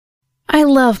I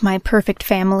love my perfect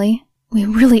family. We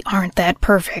really aren't that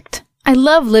perfect. I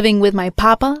love living with my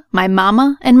papa, my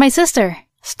mama, and my sister.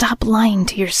 Stop lying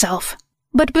to yourself.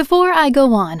 But before I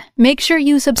go on, make sure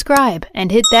you subscribe and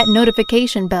hit that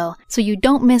notification bell so you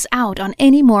don't miss out on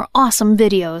any more awesome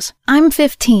videos. I'm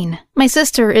 15. My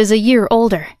sister is a year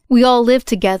older. We all live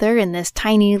together in this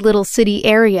tiny little city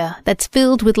area that's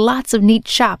filled with lots of neat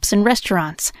shops and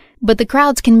restaurants. But the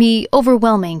crowds can be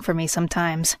overwhelming for me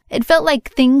sometimes. It felt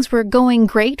like things were going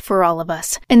great for all of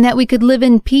us, and that we could live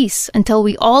in peace until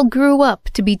we all grew up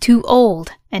to be too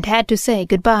old and had to say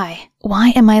goodbye. Why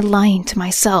am I lying to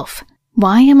myself?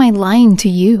 Why am I lying to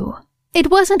you? It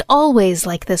wasn't always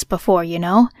like this before, you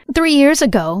know. 3 years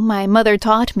ago, my mother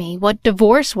taught me what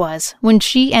divorce was when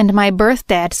she and my birth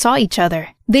dad saw each other.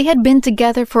 They had been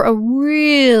together for a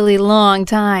really long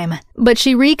time, but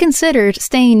she reconsidered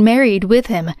staying married with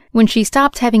him when she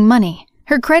stopped having money.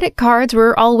 Her credit cards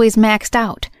were always maxed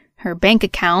out. Her bank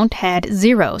account had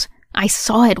zeros. I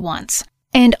saw it once.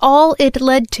 And all it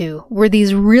led to were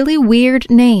these really weird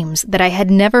names that I had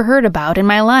never heard about in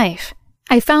my life.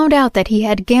 I found out that he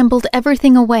had gambled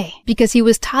everything away because he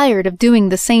was tired of doing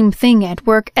the same thing at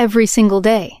work every single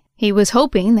day. He was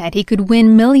hoping that he could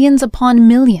win millions upon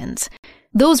millions.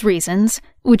 Those reasons,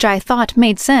 which I thought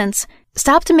made sense,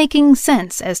 stopped making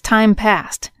sense as time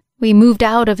passed. We moved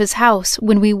out of his house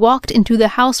when we walked into the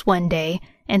house one day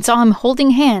and saw him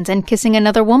holding hands and kissing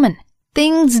another woman.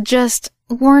 Things just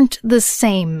weren't the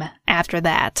same after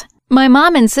that. My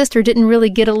mom and sister didn't really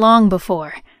get along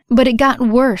before, but it got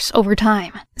worse over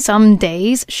time. Some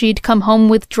days she'd come home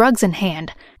with drugs in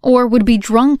hand, or would be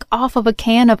drunk off of a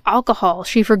can of alcohol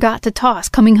she forgot to toss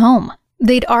coming home.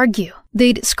 They'd argue.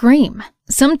 They'd scream.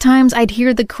 Sometimes I'd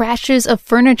hear the crashes of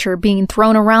furniture being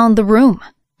thrown around the room.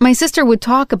 My sister would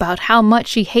talk about how much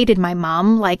she hated my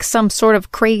mom like some sort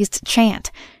of crazed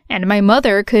chant, and my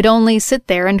mother could only sit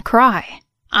there and cry.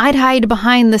 I'd hide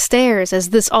behind the stairs as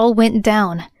this all went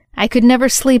down. I could never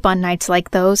sleep on nights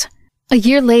like those. A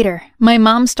year later, my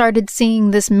mom started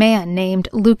seeing this man named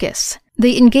Lucas.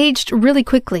 They engaged really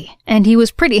quickly, and he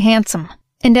was pretty handsome.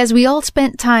 And as we all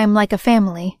spent time like a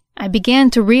family, I began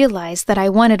to realize that I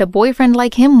wanted a boyfriend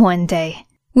like him one day.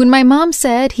 When my mom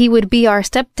said he would be our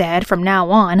stepdad from now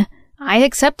on, I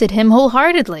accepted him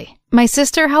wholeheartedly. My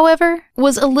sister, however,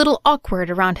 was a little awkward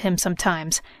around him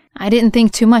sometimes. I didn't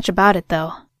think too much about it,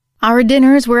 though. Our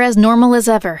dinners were as normal as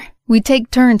ever. We'd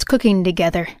take turns cooking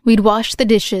together. We'd wash the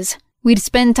dishes. We'd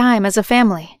spend time as a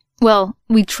family. Well,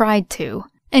 we tried to.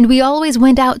 And we always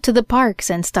went out to the parks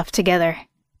and stuff together.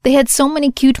 They had so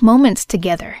many cute moments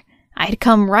together. I'd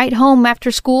come right home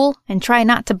after school and try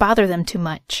not to bother them too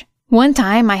much. One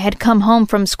time I had come home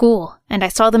from school and I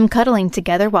saw them cuddling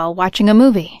together while watching a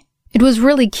movie. It was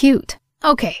really cute.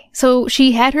 Okay, so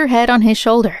she had her head on his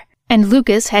shoulder and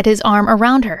Lucas had his arm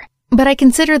around her. But I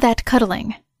consider that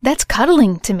cuddling. That's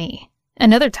cuddling to me.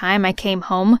 Another time I came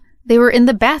home, they were in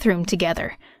the bathroom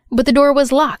together, but the door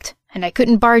was locked and I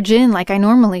couldn't barge in like I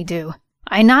normally do.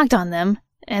 I knocked on them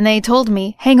and they told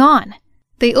me, "Hang on."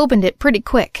 They opened it pretty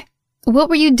quick. "What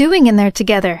were you doing in there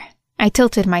together?" I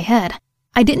tilted my head.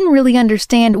 I didn't really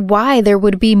understand why there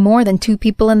would be more than 2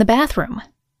 people in the bathroom.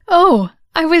 "Oh,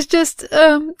 I was just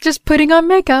putting on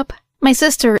makeup." My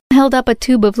sister held up a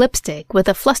tube of lipstick with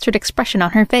a flustered expression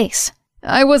on her face.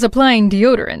 "I was applying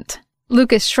deodorant."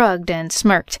 Lucas shrugged and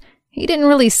smirked. He didn't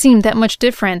really seem that much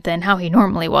different than how he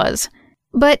normally was.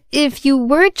 "But if you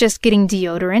were just getting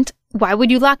deodorant, why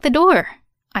would you lock the door?"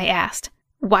 I asked.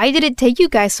 "Why did it take you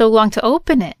guys so long to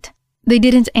open it?" They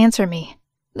didn't answer me.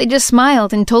 They just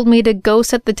smiled and told me to go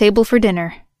set the table for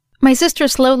dinner. My sister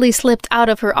slowly slipped out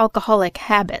of her alcoholic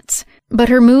habits, but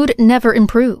her mood never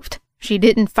improved. She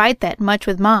didn't fight that much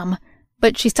with Mom,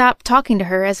 but she stopped talking to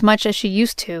her as much as she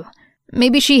used to.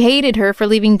 Maybe she hated her for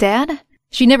leaving Dad?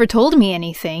 She never told me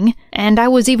anything, and I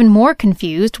was even more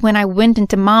confused when I went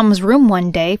into Mom's room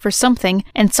one day for something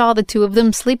and saw the 2 of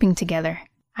them sleeping together.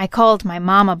 I called my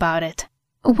mom about it.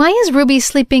 "Why is Ruby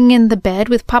sleeping in the bed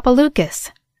with Papa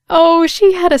Lucas?" "Oh,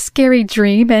 she had a scary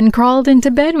dream and crawled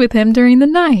into bed with him during the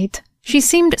night." She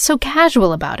seemed so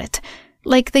casual about it,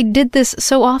 like they did this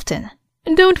so often.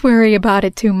 "Don't worry about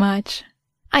it too much."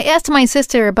 I asked my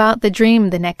sister about the dream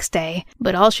the next day,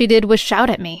 but all she did was shout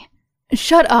at me.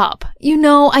 "Shut up. You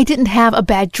know I didn't have a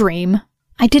bad dream."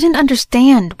 I didn't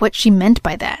understand what she meant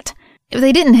by that. If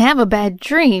they didn't have a bad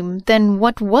dream, then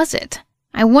what was it?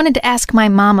 I wanted to ask my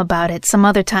mom about it some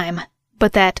other time,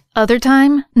 but that other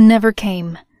time never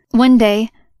came. One day,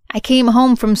 I came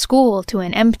home from school to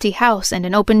an empty house and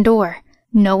an open door.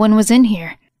 No one was in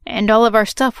here, and all of our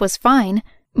stuff was fine,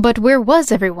 but where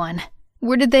was everyone?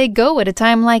 Where did they go at a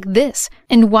time like this?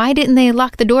 And why didn't they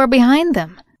lock the door behind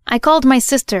them? I called my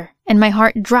sister, and my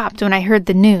heart dropped when I heard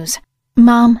the news.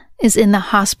 Mom is in the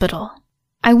hospital.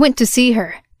 I went to see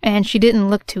her, and she didn't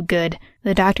look too good.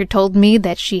 The doctor told me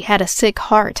that she had a sick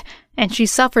heart, and she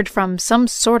suffered from some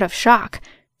sort of shock.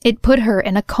 It put her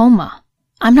in a coma.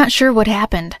 I'm not sure what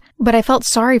happened, but I felt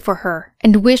sorry for her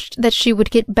and wished that she would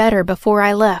get better before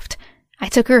I left. I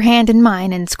took her hand in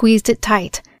mine and squeezed it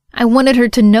tight. I wanted her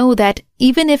to know that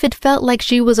even if it felt like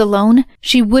she was alone,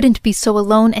 she wouldn't be so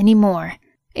alone anymore.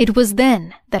 It was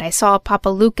then that I saw Papa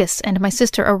Lucas and my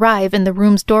sister arrive in the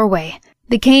room's doorway.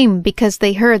 They came because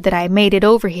they heard that I made it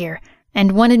over here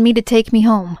and wanted me to take me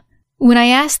home. When I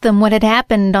asked them what had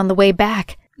happened on the way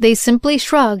back, they simply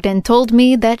shrugged and told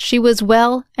me that she was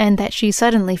well and that she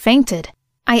suddenly fainted.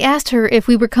 I asked her if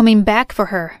we were coming back for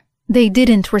her. They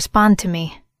didn't respond to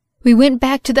me. We went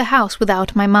back to the house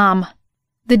without my mom.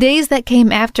 The days that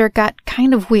came after got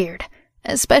kind of weird,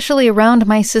 especially around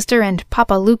my sister and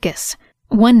Papa Lucas.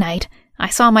 One night, I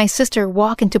saw my sister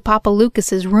walk into Papa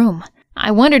Lucas's room.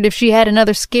 I wondered if she had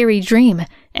another scary dream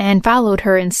and followed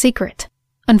her in secret.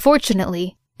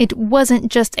 Unfortunately, it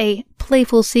wasn't just a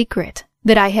playful secret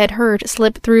that I had heard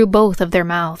slip through both of their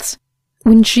mouths.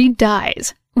 When she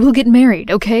dies, we'll get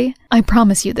married, okay? I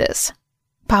promise you this.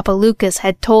 Papa Lucas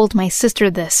had told my sister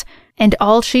this, and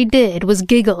all she did was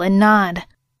giggle and nod.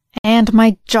 And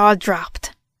my jaw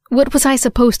dropped. What was I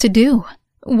supposed to do?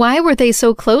 Why were they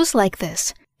so close like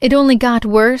this? It only got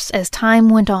worse as time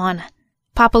went on.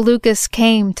 Papa Lucas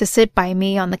came to sit by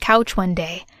me on the couch one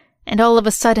day, and all of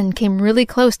a sudden came really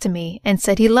close to me and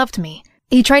said he loved me.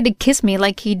 He tried to kiss me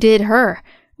like he did her,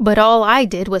 but all I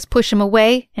did was push him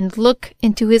away and look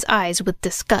into his eyes with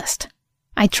disgust.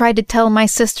 I tried to tell my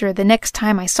sister the next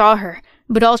time I saw her,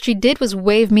 but all she did was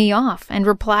wave me off and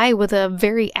reply with a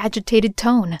very agitated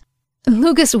tone.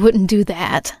 Lucas wouldn't do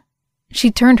that.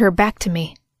 She turned her back to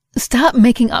me. Stop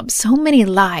making up so many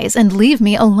lies and leave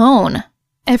me alone.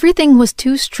 Everything was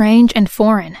too strange and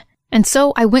foreign, and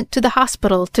so I went to the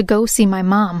hospital to go see my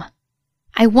mom.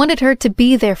 I wanted her to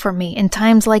be there for me in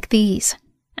times like these.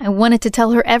 I wanted to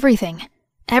tell her everything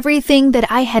that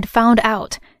I had found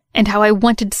out, and how I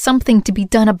wanted something to be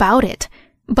done about it.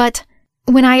 But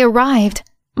when I arrived,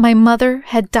 my mother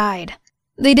had died.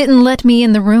 They didn't let me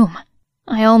in the room.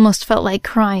 I almost felt like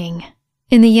crying.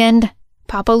 In the end,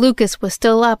 Papa Lucas was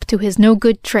still up to his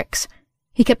no-good tricks.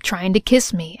 He kept trying to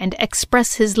kiss me and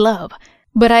express his love,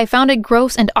 but I found it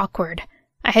gross and awkward.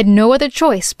 I had no other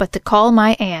choice but to call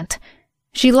my aunt.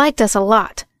 She liked us a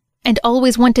lot, and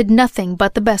always wanted nothing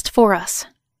but the best for us.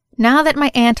 Now that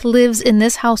my aunt lives in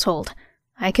this household,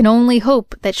 I can only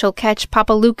hope that she'll catch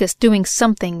Papa Lucas doing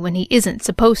something when he isn't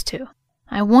supposed to.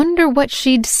 I wonder what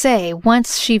she'd say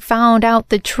once she found out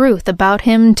the truth about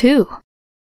him, too.